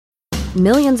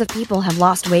Millions of people have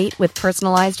lost weight with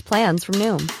personalized plans from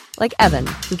Noom. Like Evan,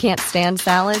 who can't stand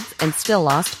salads and still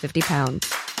lost 50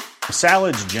 pounds.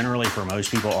 Salads generally for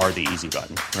most people are the easy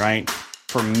button, right?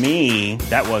 For me,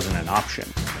 that wasn't an option.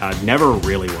 I never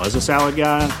really was a salad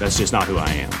guy. That's just not who I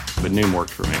am. But Noom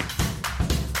worked for me.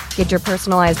 Get your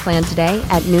personalized plan today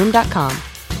at Noom.com.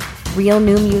 Real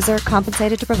Noom user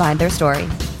compensated to provide their story.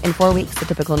 In 4 weeks, the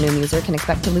typical Noom user can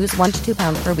expect to lose 1 to 2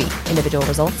 pounds per week. Individual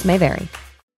results may vary.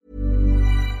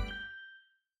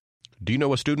 Do you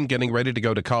know a student getting ready to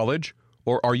go to college?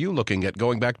 Or are you looking at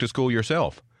going back to school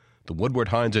yourself? The Woodward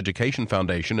Hines Education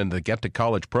Foundation and the Get to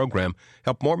College program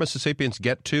help more Mississippians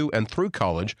get to and through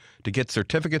college to get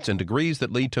certificates and degrees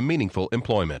that lead to meaningful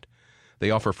employment.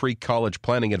 They offer free college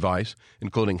planning advice,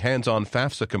 including hands-on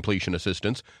FAFSA completion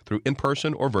assistance through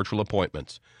in-person or virtual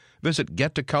appointments. Visit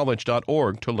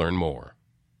gettocollege.org to learn more.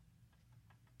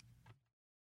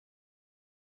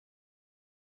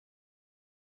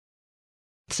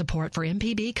 Support for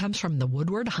MPB comes from the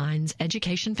Woodward Hines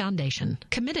Education Foundation,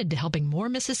 committed to helping more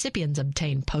Mississippians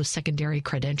obtain post-secondary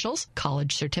credentials,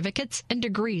 college certificates, and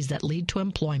degrees that lead to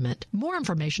employment. More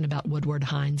information about Woodward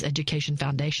Hines Education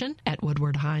Foundation at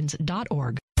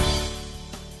woodwardhines.org.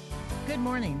 Good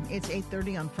morning. It's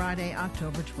 8:30 on Friday,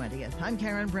 October 20th. I'm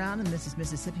Karen Brown, and this is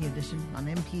Mississippi Edition on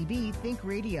MPB Think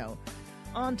Radio.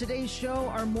 On today's show,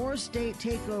 are more state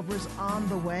takeovers on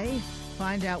the way?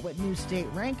 Find out what new state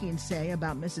rankings say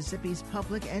about Mississippi's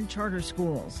public and charter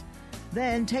schools.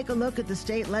 Then take a look at the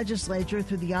state legislature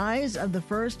through the eyes of the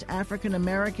first African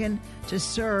American to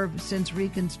serve since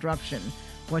Reconstruction,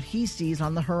 what he sees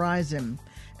on the horizon.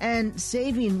 And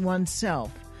saving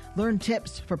oneself. Learn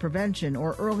tips for prevention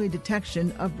or early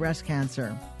detection of breast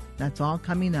cancer. That's all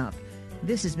coming up.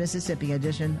 This is Mississippi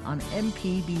Edition on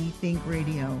MPB Think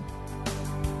Radio.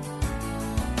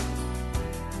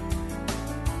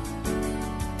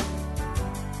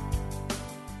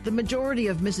 The majority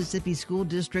of Mississippi school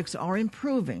districts are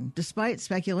improving, despite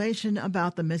speculation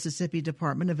about the Mississippi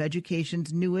Department of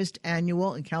Education's newest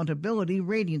annual accountability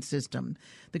rating system.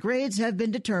 The grades have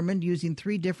been determined using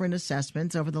 3 different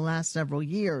assessments over the last several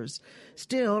years.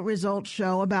 Still, results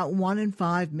show about 1 in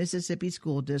 5 Mississippi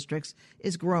school districts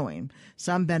is growing.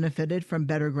 Some benefited from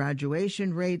better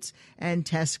graduation rates and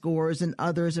test scores, and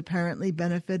others apparently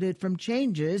benefited from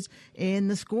changes in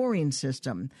the scoring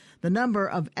system. The number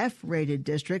of F-rated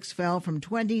districts fell from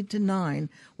 20 to 9,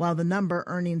 while the number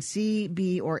earning C,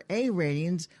 B, or A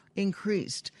ratings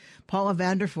increased. Paula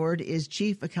Vanderford is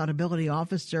Chief Accountability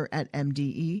Officer at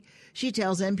MDE. She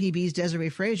tells MPB's Desiree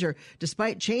Frazier,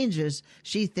 despite changes,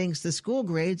 she thinks the school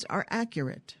grades are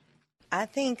accurate. I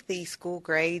think the school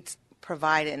grades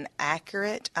provide an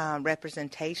accurate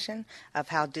representation of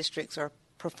how districts are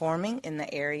performing in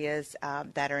the areas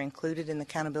that are included in the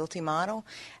accountability model,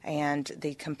 and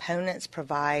the components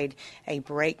provide a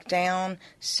breakdown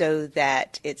so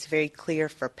that it's very clear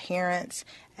for parents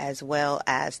as well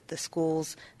as the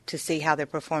schools to see how they're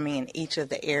performing in each of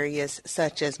the areas,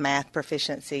 such as math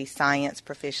proficiency, science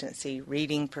proficiency,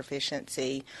 reading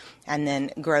proficiency, and then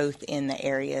growth in the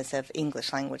areas of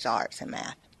English language arts and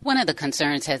math. One of the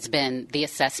concerns has been the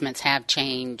assessments have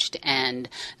changed, and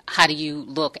how do you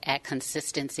look at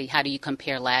consistency? How do you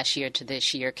compare last year to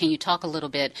this year? Can you talk a little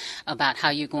bit about how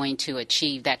you're going to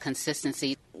achieve that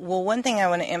consistency? Well, one thing I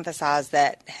want to emphasize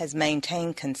that has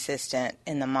maintained consistent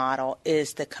in the model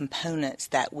is the components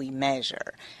that we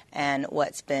measure. And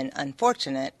what's been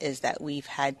unfortunate is that we've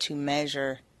had to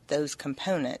measure those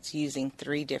components using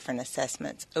 3 different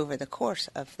assessments over the course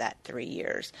of that 3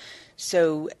 years.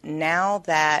 So now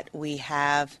that we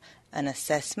have an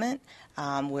assessment,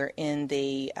 we're in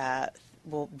the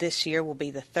this year will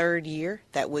be the 3rd year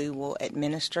that we will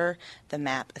administer the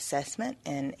MAP assessment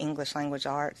in English language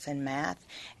arts and math,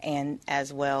 and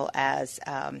as well as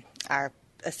our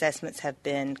assessments have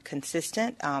been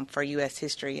consistent for U.S.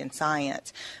 history and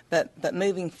science. But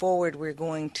moving forward, we're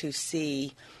going to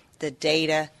see the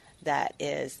data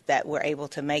that we're able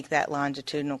to make that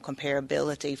longitudinal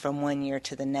comparability from one year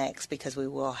to the next, because we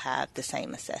will have the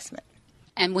same assessment.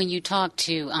 And when you talk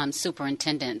to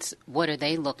superintendents, what are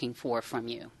they looking for from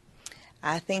you?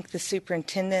 I think the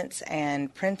superintendents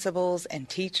and principals and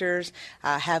teachers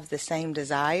have the same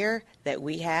desire that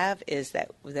we have, is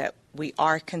that we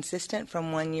are consistent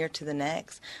from one year to the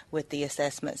next with the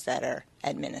assessments that are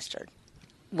administered.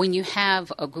 When you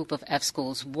have a group of F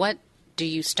schools, what do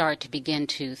you start to begin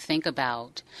to think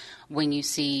about when you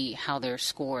see how their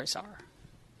scores are?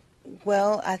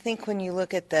 Well, I think when you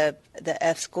look at the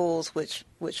F schools, which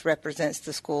represents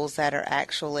the schools that are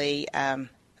actually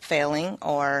failing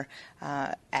or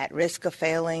at risk of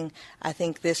failing. I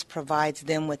think this provides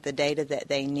them with the data that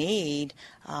they need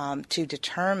to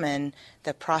determine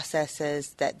the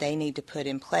processes that they need to put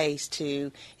in place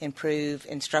to improve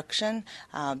instruction,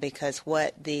 because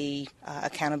what the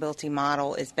accountability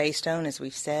model is based on, as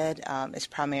we've said, is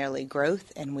primarily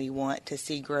growth, and we want to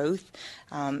see growth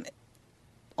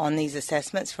on these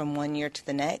assessments from one year to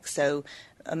the next. So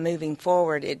moving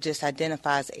forward, it just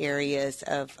identifies areas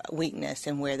of weakness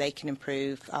and where they can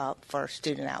improve for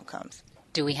student outcomes.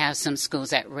 Do we have some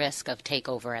schools at risk of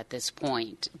takeover at this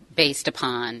point based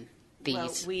upon these?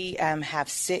 Well, we have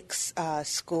 6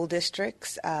 school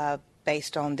districts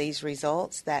based on these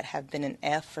results that have been an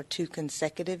F for 2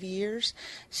 consecutive years.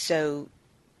 So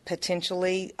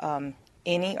potentially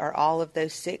any or all of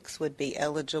those 6 would be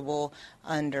eligible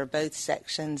under both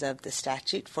sections of the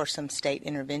statute for some state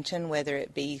intervention, whether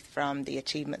it be from the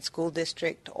Achievement School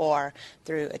District or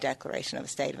through a declaration of a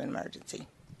state of emergency.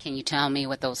 Can you tell me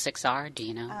what those 6 are? Do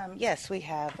you know? Yes, we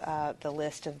have the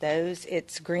list of those.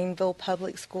 It's Greenville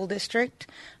Public School District,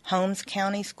 Holmes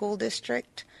County School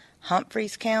District,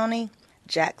 Humphreys County,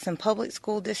 Jackson Public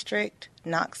School District,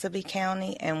 Noxubee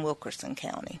County, and Wilkerson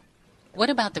County. What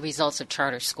about the results of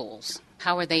charter schools?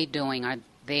 How are they doing? Are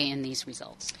they in these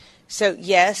results? So,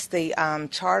 yes, the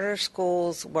charter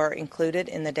schools were included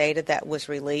in the data that was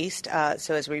released.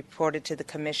 So as reported to the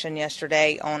Commission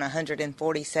yesterday, on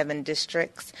 147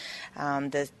 districts,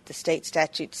 the state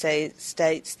statute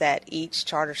states that each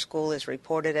charter school is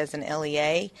reported as an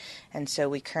LEA, and so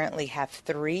we currently have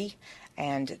 3,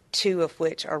 and 2 of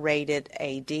which are rated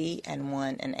a D and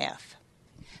 1 an F.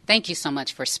 Thank you so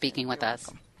much for speaking with us.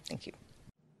 Welcome. Thank you.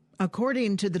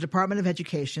 According to the Department of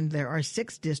Education, there are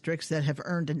 6 districts that have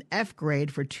earned an F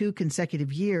grade for 2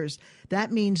 consecutive years.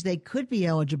 That means they could be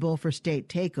eligible for state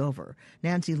takeover.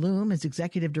 Nancy Loom is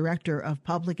Executive Director of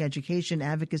Public Education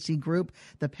Advocacy Group,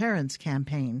 the Parents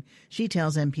Campaign. She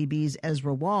tells MPB's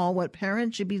Ezra Wall what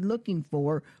parents should be looking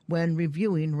for when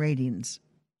reviewing ratings.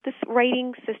 This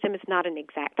rating system is not an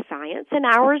exact science, and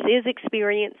ours is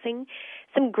experiencing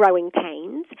some growing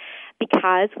pains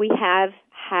because we have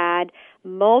had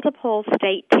multiple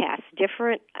state tests,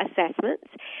 different assessments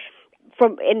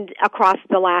across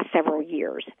the last several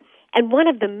years. And one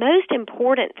of the most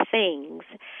important things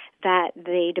that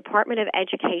the Department of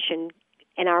Education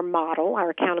and our model,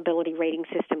 our accountability rating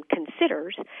system,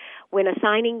 considers when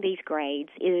assigning these grades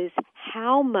is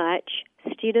how much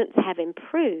students have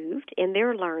improved in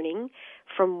their learning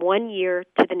from one year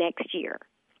to the next year.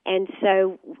 And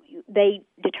so they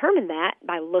determine that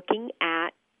by looking at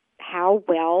how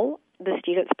well the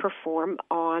students perform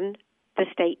on the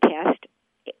state test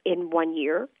in 1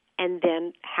 year, and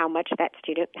then how much that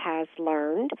student has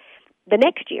learned the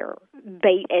next year,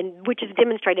 which is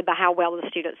demonstrated by how well the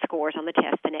student scores on the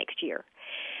test the next year.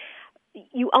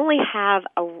 You only have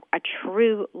a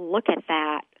true look at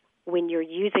that when you're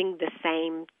using the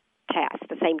same test,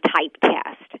 the same type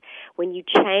test. When you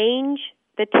change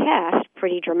the test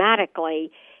pretty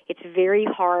dramatically, it's very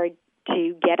hard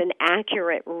to get an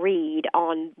accurate read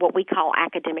on what we call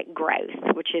academic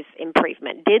growth, which is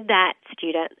improvement. Did that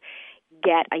student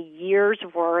get a year's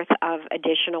worth of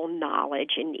additional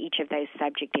knowledge in each of those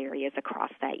subject areas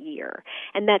across that year?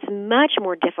 And that's much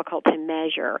more difficult to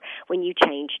measure when you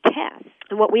change tests.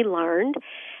 And what we learned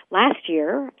last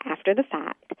year, after the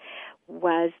fact,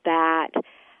 was that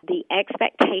the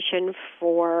expectation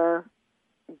for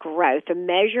growth, the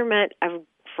measurement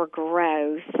for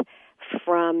growth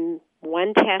from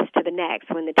one test to the next,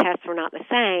 when the tests were not the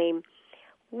same,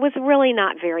 was really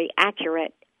not very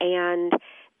accurate, and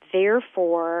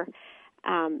therefore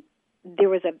there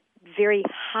was a very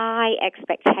high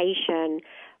expectation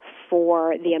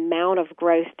for the amount of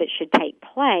growth that should take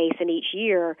place in each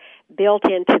year built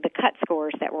into the cut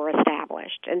scores that were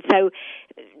established. And so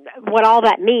what all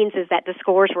that means is that the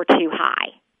scores were too high.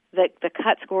 The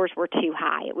cut scores were too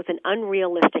high. It was an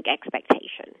unrealistic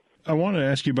expectation. I want to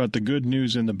ask you about the good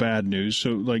news and the bad news.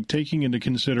 So, like, taking into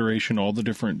consideration all the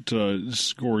different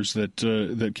scores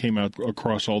that came out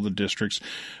across all the districts,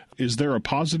 is there a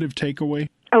positive takeaway?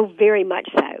 Oh, very much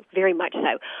so. Very much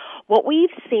so. What we've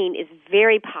seen is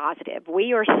very positive.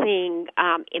 We are seeing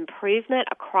improvement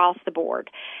across the board.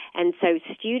 And so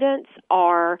students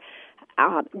are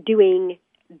doing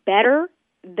better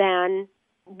than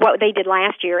what they did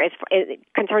last year as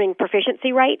concerning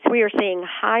proficiency rates. We are seeing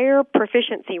higher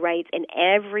proficiency rates in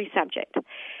every subject,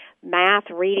 math,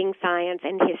 reading, science,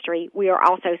 and history. We are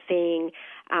also seeing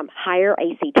higher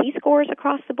ACT scores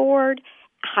across the board,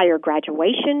 higher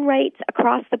graduation rates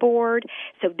across the board.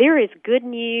 So there is good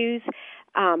news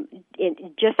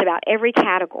in just about every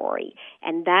category,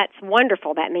 and that's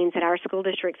wonderful. That means that our school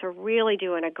districts are really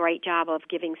doing a great job of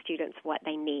giving students what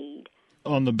they need.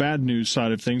 On the bad news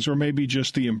side of things, or maybe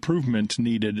just the improvement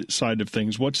needed side of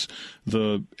things, what's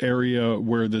the area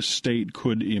where the state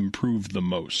could improve the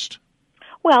most?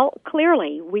 Well,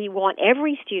 clearly, we want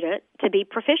every student to be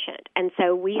proficient, and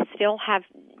so we still have,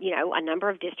 a number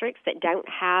of districts that don't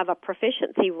have a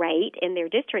proficiency rate in their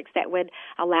districts that would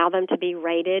allow them to be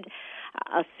rated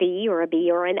a C or a B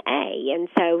or an A, and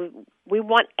so we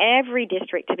want every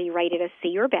district to be rated a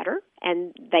C or better,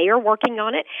 and they are working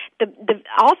on it.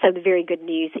 Also, the very good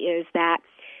news is that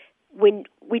when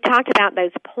we talked about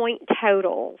those point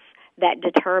totals that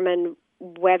determine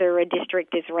whether a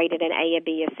district is rated an A, a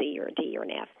B, a C, or a D, or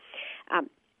an F.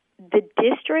 The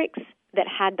districts that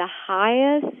had the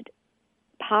highest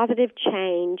positive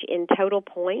change in total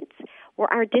points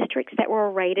were our districts that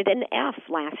were rated an F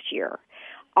last year.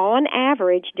 On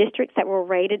average, districts that were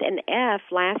rated an F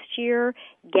last year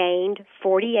gained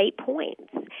 48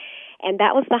 points. And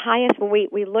that was the highest when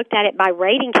we looked at it by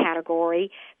rating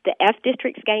category. The F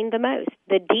districts gained the most.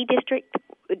 The D district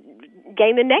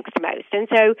gained the next most. And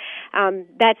so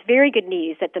that's very good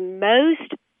news that the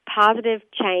most positive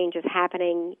change is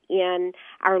happening in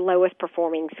our lowest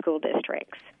performing school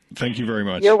districts. Thank you very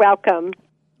much. You're welcome.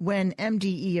 When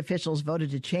MDE officials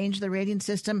voted to change the rating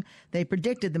system, they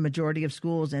predicted the majority of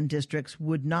schools and districts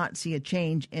would not see a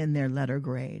change in their letter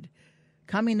grade.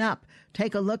 Coming up,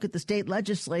 take a look at the state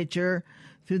legislature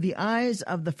through the eyes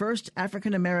of the first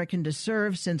African-American to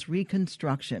serve since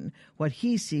Reconstruction, what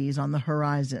he sees on the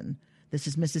horizon. This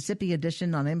is Mississippi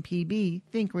Edition on MPB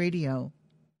Think Radio.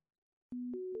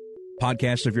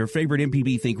 Podcasts of your favorite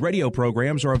MPB Think Radio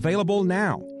programs are available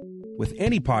now. With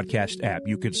any podcast app,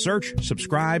 you can search,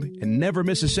 subscribe, and never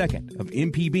miss a second of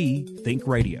MPB Think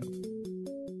Radio.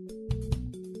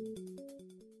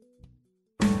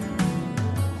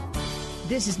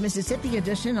 This is Mississippi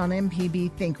Edition on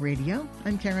MPB Think Radio.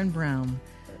 I'm Karen Brown.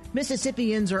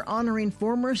 Mississippians are honoring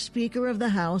former Speaker of the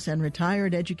House and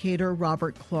retired educator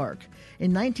Robert Clark.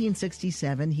 In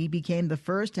 1967, he became the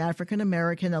first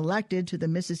African-American elected to the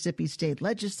Mississippi State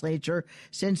Legislature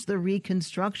since the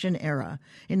Reconstruction era.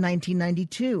 In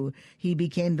 1992, he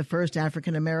became the first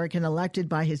African-American elected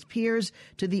by his peers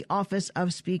to the office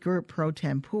of Speaker pro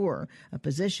tempore, a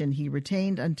position he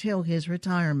retained until his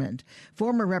retirement.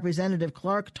 Former Representative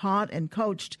Clark taught and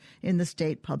coached in the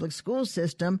state public school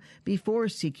system before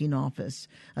seeking office.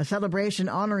 A celebration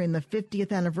honoring the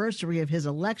 50th anniversary of his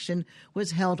election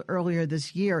was held earlier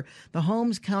this year. The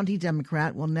Holmes County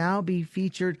Democrat will now be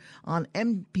featured on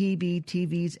MPB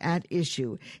TV's At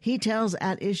Issue. He tells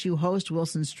At Issue host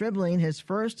Wilson Stribling his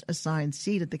first assigned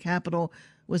seat at the Capitol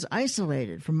was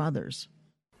isolated from others.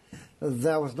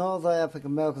 There was no other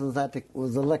African Americans that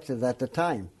was elected at the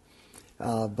time,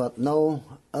 but no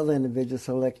other individuals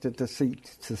elected to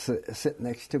sit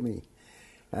next to me.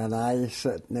 And I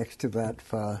sat next to that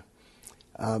for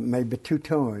maybe 2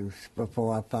 terms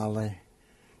before I finally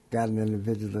got an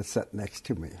individual that sat next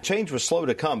to me. Change was slow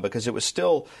to come because it was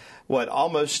still,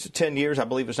 almost 10 years, I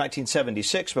believe it was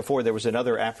 1976, before there was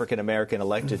another African-American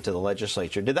elected to the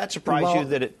legislature. Did that surprise you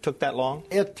that it took that long?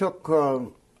 It took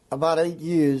about 8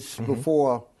 years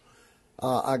before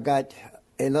I got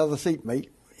another seatmate.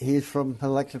 He's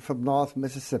elected from North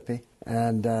Mississippi,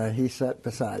 and he sat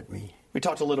beside me. We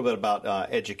talked a little bit about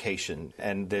education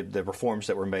and the reforms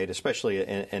that were made, especially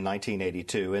in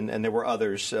 1982, and there were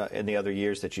others in the other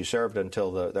years that you served until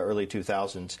the early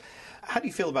 2000s. How do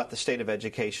you feel about the state of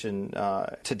education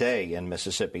today in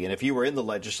Mississippi? And if you were in the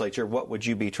legislature, what would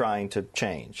you be trying to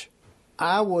change?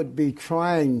 I would be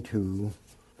trying to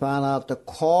find out the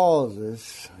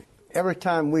causes. Every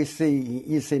time you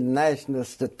see national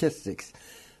statistics,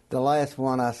 the last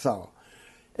one I saw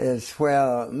is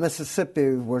where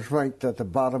Mississippi was ranked at the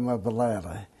bottom of the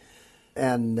ladder.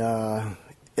 And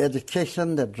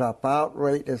education, the dropout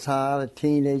rate is high, the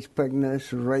teenage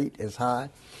pregnancy rate is high.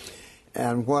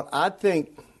 And what I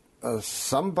think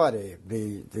somebody,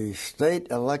 the state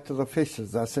elected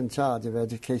officials that's in charge of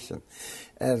education,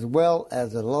 as well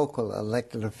as the local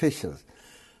elected officials,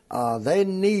 they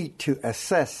need to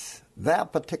assess their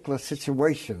particular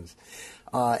situations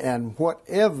and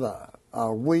whatever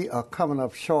we are coming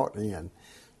up short in,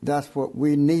 that's what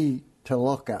we need to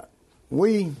look at.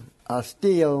 We are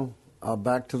still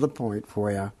back to the point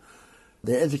where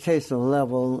the educational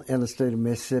level in the state of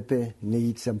Mississippi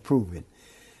needs improving.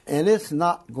 And it's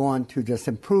not going to just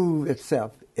improve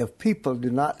itself if people do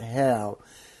not have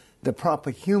the proper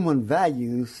human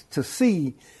values to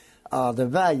see the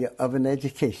value of an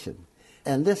education.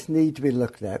 And this needs to be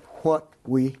looked at, what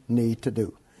we need to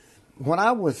do. When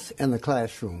I was in the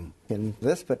classroom in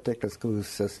this particular school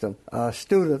system,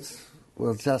 students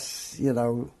was just,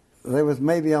 they was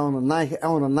maybe on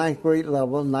a ninth grade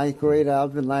level, ninth grade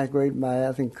algebra, ninth grade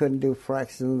math, and couldn't do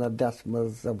fractions or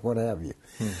decimals or what have you.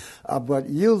 But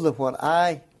usually what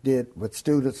I did with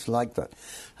students like that,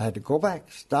 I had to go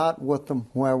back, start with them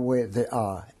where they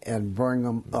are, and bring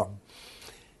them up.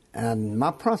 And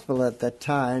my principal at that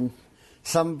time,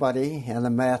 somebody in the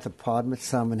math department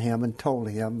summoned him and told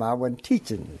him I wasn't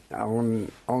teaching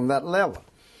on that level.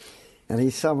 And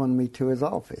he summoned me to his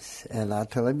office, and I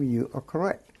told him, you are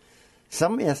correct.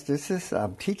 Some instances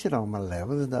I'm teaching on my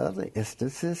level, and other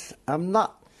instances I'm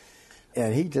not.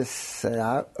 And he just said,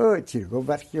 I urge you to go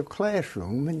back to your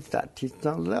classroom and start teaching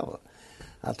on the level.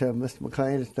 I told him, Mr.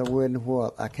 McLean, there's no way in the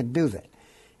world I can do that.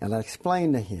 And I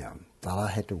explained to him that I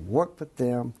had to work with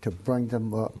them to bring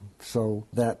them up so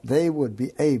that they would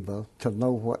be able to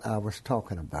know what I was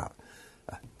talking about.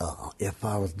 If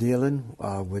I was dealing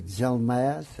with general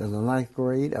math in the ninth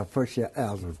grade or first year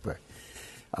algebra.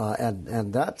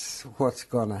 And that's what's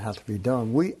going to have to be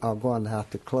done. We are going to have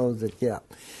to close the gap.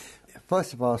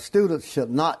 First of all, students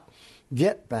should not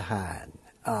get behind.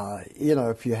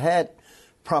 If you had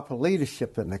proper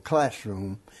leadership in the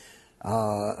classroom,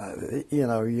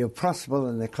 your principal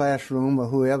in the classroom or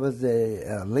whoever's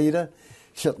the leader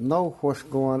should know what's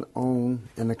going on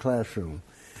in the classroom.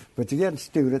 But you get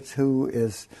students who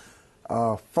is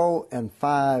 4 and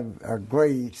 5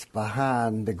 grades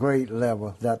behind the grade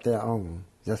level that they're on,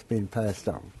 just being passed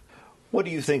on. What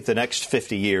do you think the next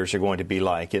 50 years are going to be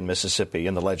like in Mississippi,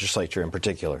 in the legislature in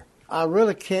particular? I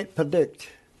really can't predict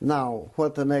now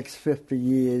what the next 50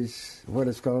 years, what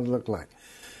it's going to look like.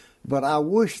 But I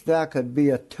wish there could be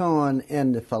a turn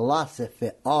in the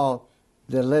philosophy of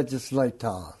the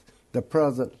legislators, the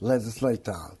present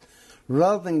legislators.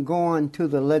 Rather than going to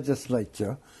the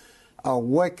legislature or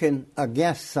working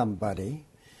against somebody,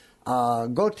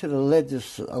 go to the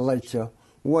legislature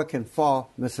working for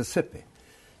Mississippi.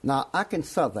 Now, I can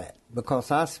say that because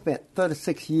I spent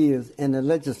 36 years in the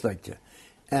legislature,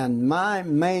 and my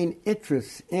main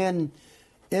interest in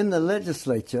the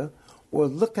legislature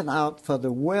was looking out for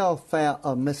the welfare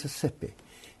of Mississippi.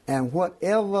 And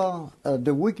whatever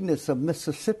the weakness of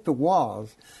Mississippi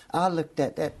was, I looked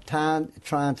at that time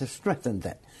trying to strengthen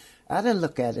that. I didn't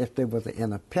look at if there was an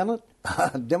independent,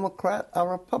 a Democrat,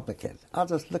 or Republican. I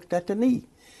just looked at the need.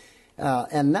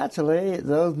 And naturally,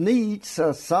 those needs,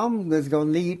 some is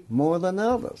going to need more than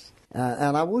others.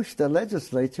 And I wish the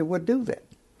legislature would do that.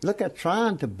 Look at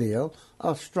trying to build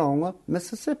a stronger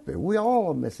Mississippi. We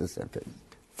all are Mississippi.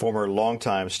 Former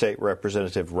longtime State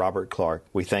Representative Robert Clark,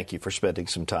 we thank you for spending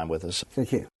some time with us.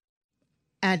 Thank you.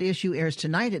 At Issue airs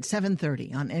tonight at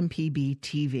 7:30 on MPB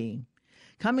TV.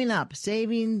 Coming up,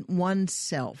 saving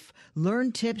oneself.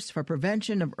 Learn tips for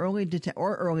prevention of early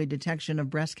detection of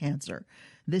breast cancer.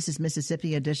 This is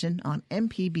Mississippi Edition on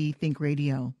MPB Think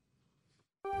Radio.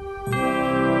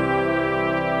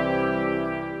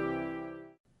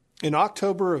 In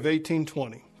October of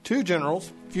 1820, two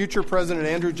generals, future President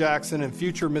Andrew Jackson and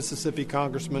future Mississippi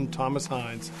Congressman Thomas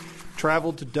Hines,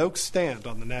 traveled to Doak's Stand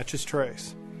on the Natchez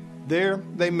Trace. There,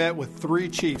 they met with 3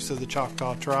 chiefs of the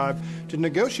Choctaw tribe to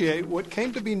negotiate what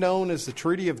came to be known as the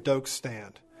Treaty of Doak's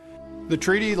Stand. The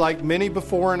treaty, like many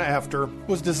before and after,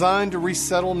 was designed to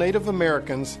resettle Native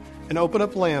Americans and open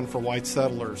up land for white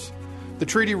settlers. The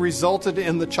treaty resulted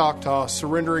in the Choctaw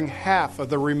surrendering half of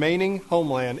the remaining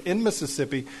homeland in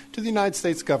Mississippi to the United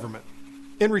States government.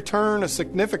 In return, a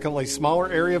significantly smaller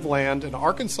area of land in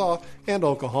Arkansas and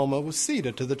Oklahoma was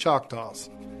ceded to the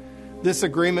Choctaws. This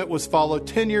agreement was followed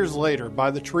 10 years later by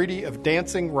the Treaty of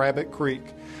Dancing Rabbit Creek,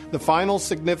 the final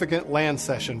significant land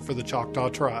cession for the Choctaw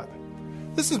tribe.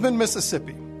 This has been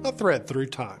Mississippi, a thread through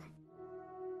time.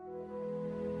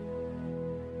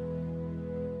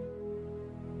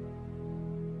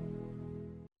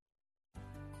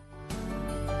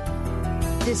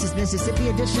 This is Mississippi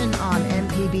Edition on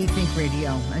MPB Think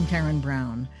Radio. I'm Karen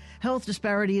Brown. Health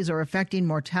disparities are affecting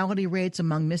mortality rates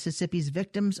among Mississippi's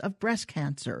victims of breast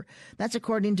cancer. That's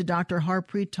according to Dr.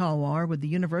 Harpreet Talwar with the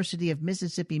University of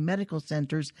Mississippi Medical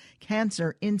Center's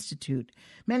Cancer Institute.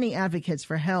 Many advocates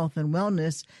for health and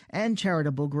wellness and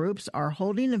charitable groups are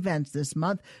holding events this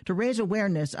month to raise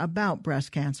awareness about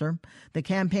breast cancer. The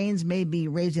campaigns may be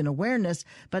raising awareness,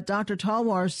 but Dr.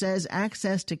 Talwar says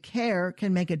access to care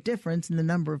can make a difference in the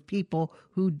number of people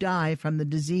who die from the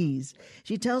disease.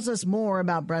 She tells us more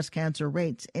about breast cancer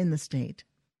rates in the state.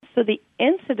 So the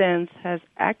incidence has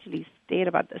actually stayed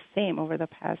about the same over the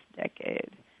past decade.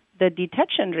 The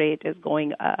detection rate is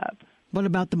going up. What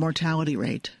about the mortality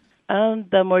rate?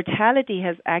 The mortality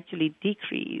has actually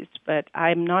decreased, but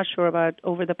I'm not sure about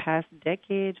over the past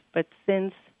decade. But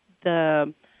since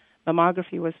the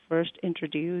mammography was first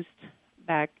introduced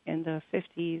back in the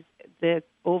 50s,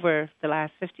 over the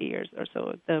last 50 years or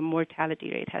so, the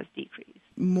mortality rate has decreased.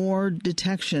 More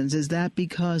detections, is that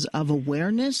because of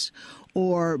awareness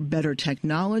or better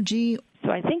technology?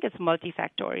 So I think it's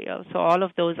multifactorial. So all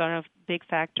of those are a big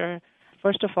factor.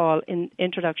 First of all, in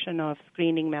introduction of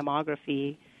screening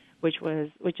mammography, which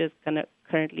is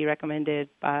currently recommended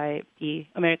by the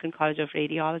American College of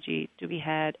Radiology to be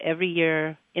had every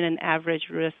year in an average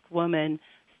risk woman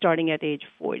starting at age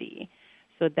 40.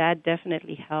 So that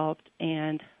definitely helped.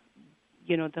 And,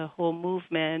 the whole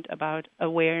movement about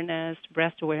awareness,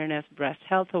 breast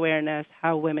health awareness,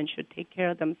 how women should take care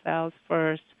of themselves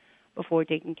first before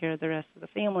taking care of the rest of the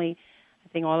family, I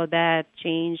think all of that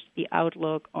changed the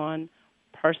outlook on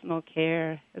personal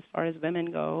care as far as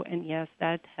women go, and yes,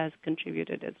 that has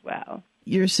contributed as well.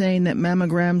 You're saying that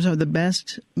mammograms are the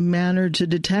best manner to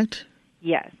detect?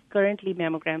 Yes. Currently,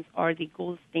 mammograms are the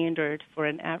gold standard for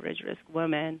an average risk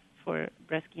woman for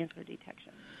breast cancer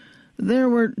detection. There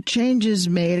were changes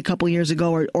made a couple years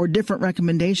ago or different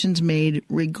recommendations made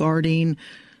regarding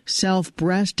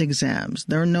self-breast exams.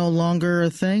 They're no longer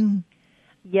a thing?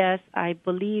 Yes, I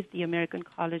believe the American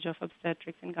College of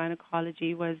Obstetrics and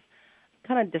Gynecology was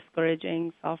kind of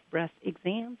discouraging self-breast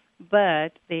exams,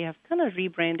 but they have kind of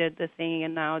rebranded the thing,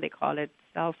 and now they call it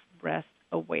self-breast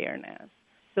awareness.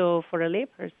 So for a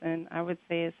layperson, I would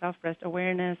say self-breast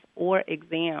awareness or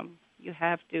exam, you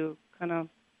have to kind of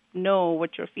know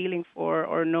what you're feeling for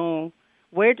or know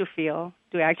where to feel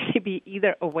to actually be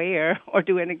either aware or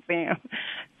do an exam.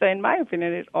 So in my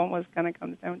opinion, it almost kind of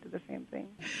comes down to the same thing.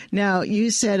 Now, you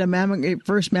said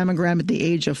first mammogram at the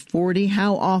age of 40.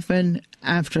 How often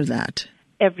after that?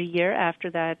 Every year after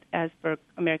that, as per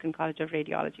American College of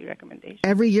Radiology recommendation.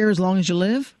 Every year as long as you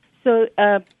live? So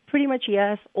pretty much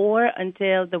yes, or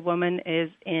until the woman is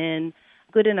in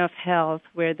good enough health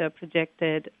where the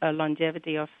projected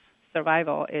longevity of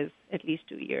survival is at least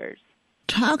 2 years.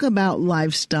 Talk about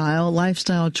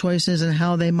lifestyle choices, and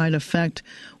how they might affect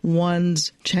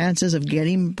one's chances of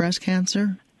getting breast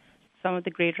cancer. Some of the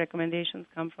great recommendations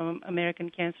come from American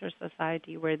Cancer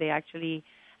Society, where they actually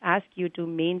ask you to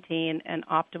maintain an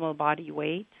optimal body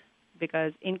weight,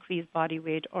 because increased body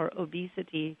weight or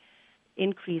obesity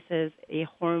increases a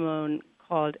hormone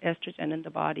called estrogen in the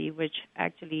body, which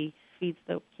actually feeds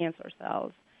the cancer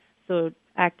cells. So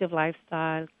active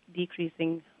lifestyle,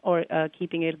 decreasing or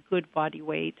keeping a good body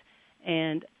weight,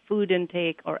 and food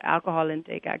intake or alcohol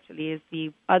intake actually is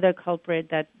the other culprit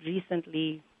that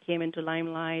recently came into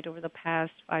limelight over the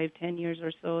past 5-10 years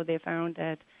or so. They found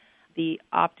that the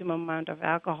optimum amount of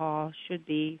alcohol should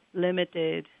be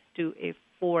limited to a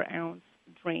 4-ounce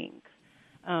drink,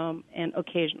 an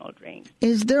occasional drink.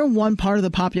 Is there one part of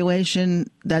the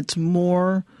population that's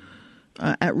more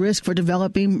at risk for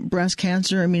developing breast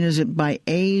cancer? I mean, is it by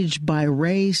age, by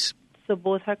race? So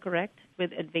both are correct.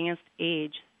 With advanced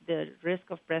age, the risk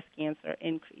of breast cancer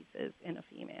increases in a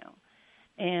female.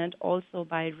 And also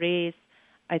by race,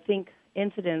 I think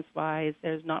incidence-wise,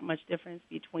 there's not much difference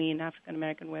between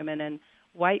African-American women and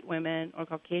white women or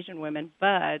Caucasian women,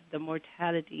 but the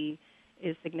mortality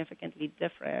is significantly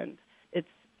different. It's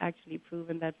actually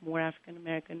proven that more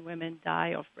African-American women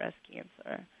die of breast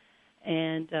cancer.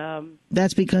 And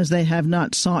that's because they have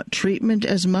not sought treatment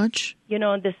as much?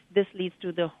 This leads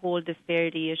to the whole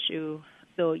disparity issue.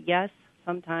 So, yes,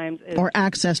 sometimes or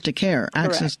access to care, correct.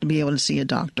 Access to be able to see a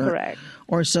doctor. Correct.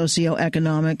 Or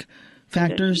socioeconomic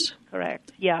factors.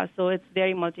 Correct. Yeah, so it's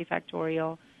very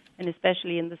multifactorial, and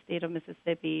especially in the state of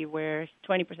Mississippi, where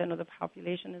 20% of the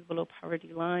population is below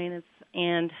poverty line,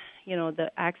 and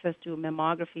the access to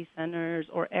mammography centers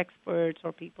or experts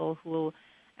or people who will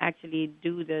actually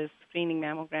do this screening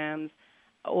mammograms,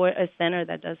 or a center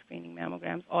that does screening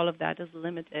mammograms, all of that is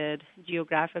limited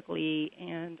geographically,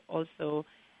 and also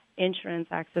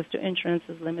access to insurance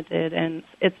is limited, and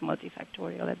it's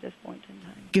multifactorial at this point in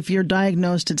time. If you're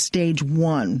diagnosed at stage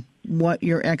 1, what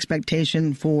your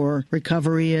expectation for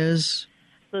recovery is?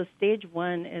 So stage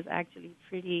 1 is actually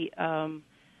pretty,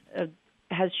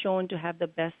 has shown to have the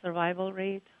best survival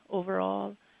rate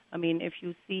overall. I mean, if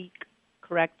you seek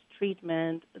correct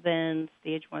treatment, then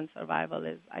stage 1 survival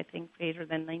is, I think, greater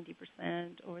than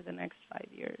 90% over the next 5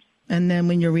 years. And then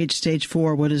when you reach stage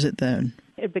 4, what is it then?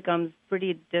 It becomes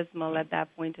pretty dismal at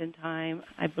that point in time.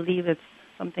 I believe it's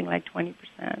something like 20%.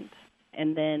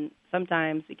 And then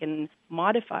sometimes we can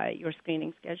modify your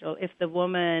screening schedule. If the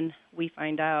woman, we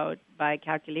find out by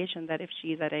calculation that if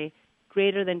she's at a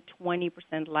greater than 20%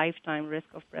 lifetime risk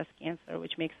of breast cancer,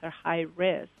 which makes her high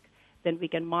risk, then we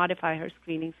can modify her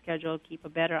screening schedule, keep a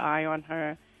better eye on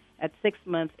her. At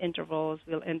 6-month intervals,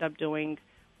 we'll end up doing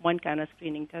one kind of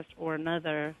screening test or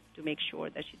another to make sure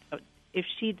that if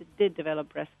she did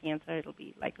develop breast cancer, it'll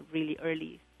be like really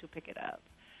early to pick it up.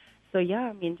 So yeah,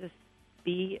 I mean, just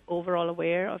be overall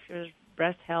aware of your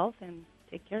breast health and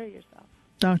take care of yourself.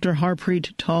 Dr.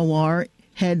 Harpreet Talwar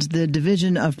heads the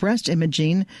Division of Breast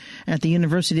Imaging at the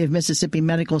University of Mississippi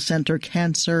Medical Center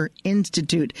Cancer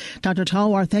Institute. Dr.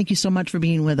 Talwar, thank you so much for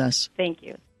being with us. Thank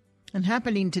you. And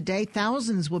happening today,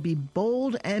 thousands will be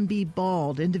bold and be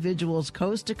bald. Individuals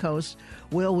coast to coast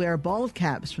will wear bald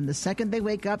caps from the second they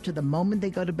wake up to the moment they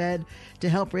go to bed to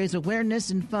help raise awareness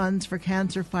and funds for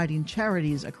cancer-fighting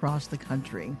charities across the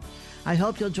country. I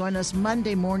hope you'll join us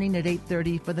Monday morning at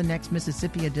 8:30 for the next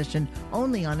Mississippi edition,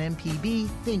 only on MPB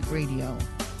Think Radio.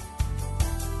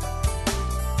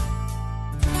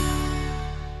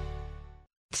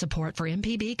 Support for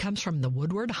MPB comes from the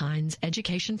Woodward Hines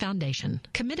Education Foundation,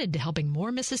 committed to helping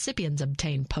more Mississippians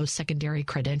obtain post-secondary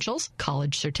credentials,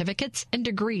 college certificates, and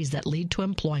degrees that lead to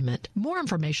employment. More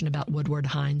information about Woodward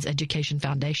Hines Education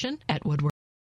Foundation at Woodward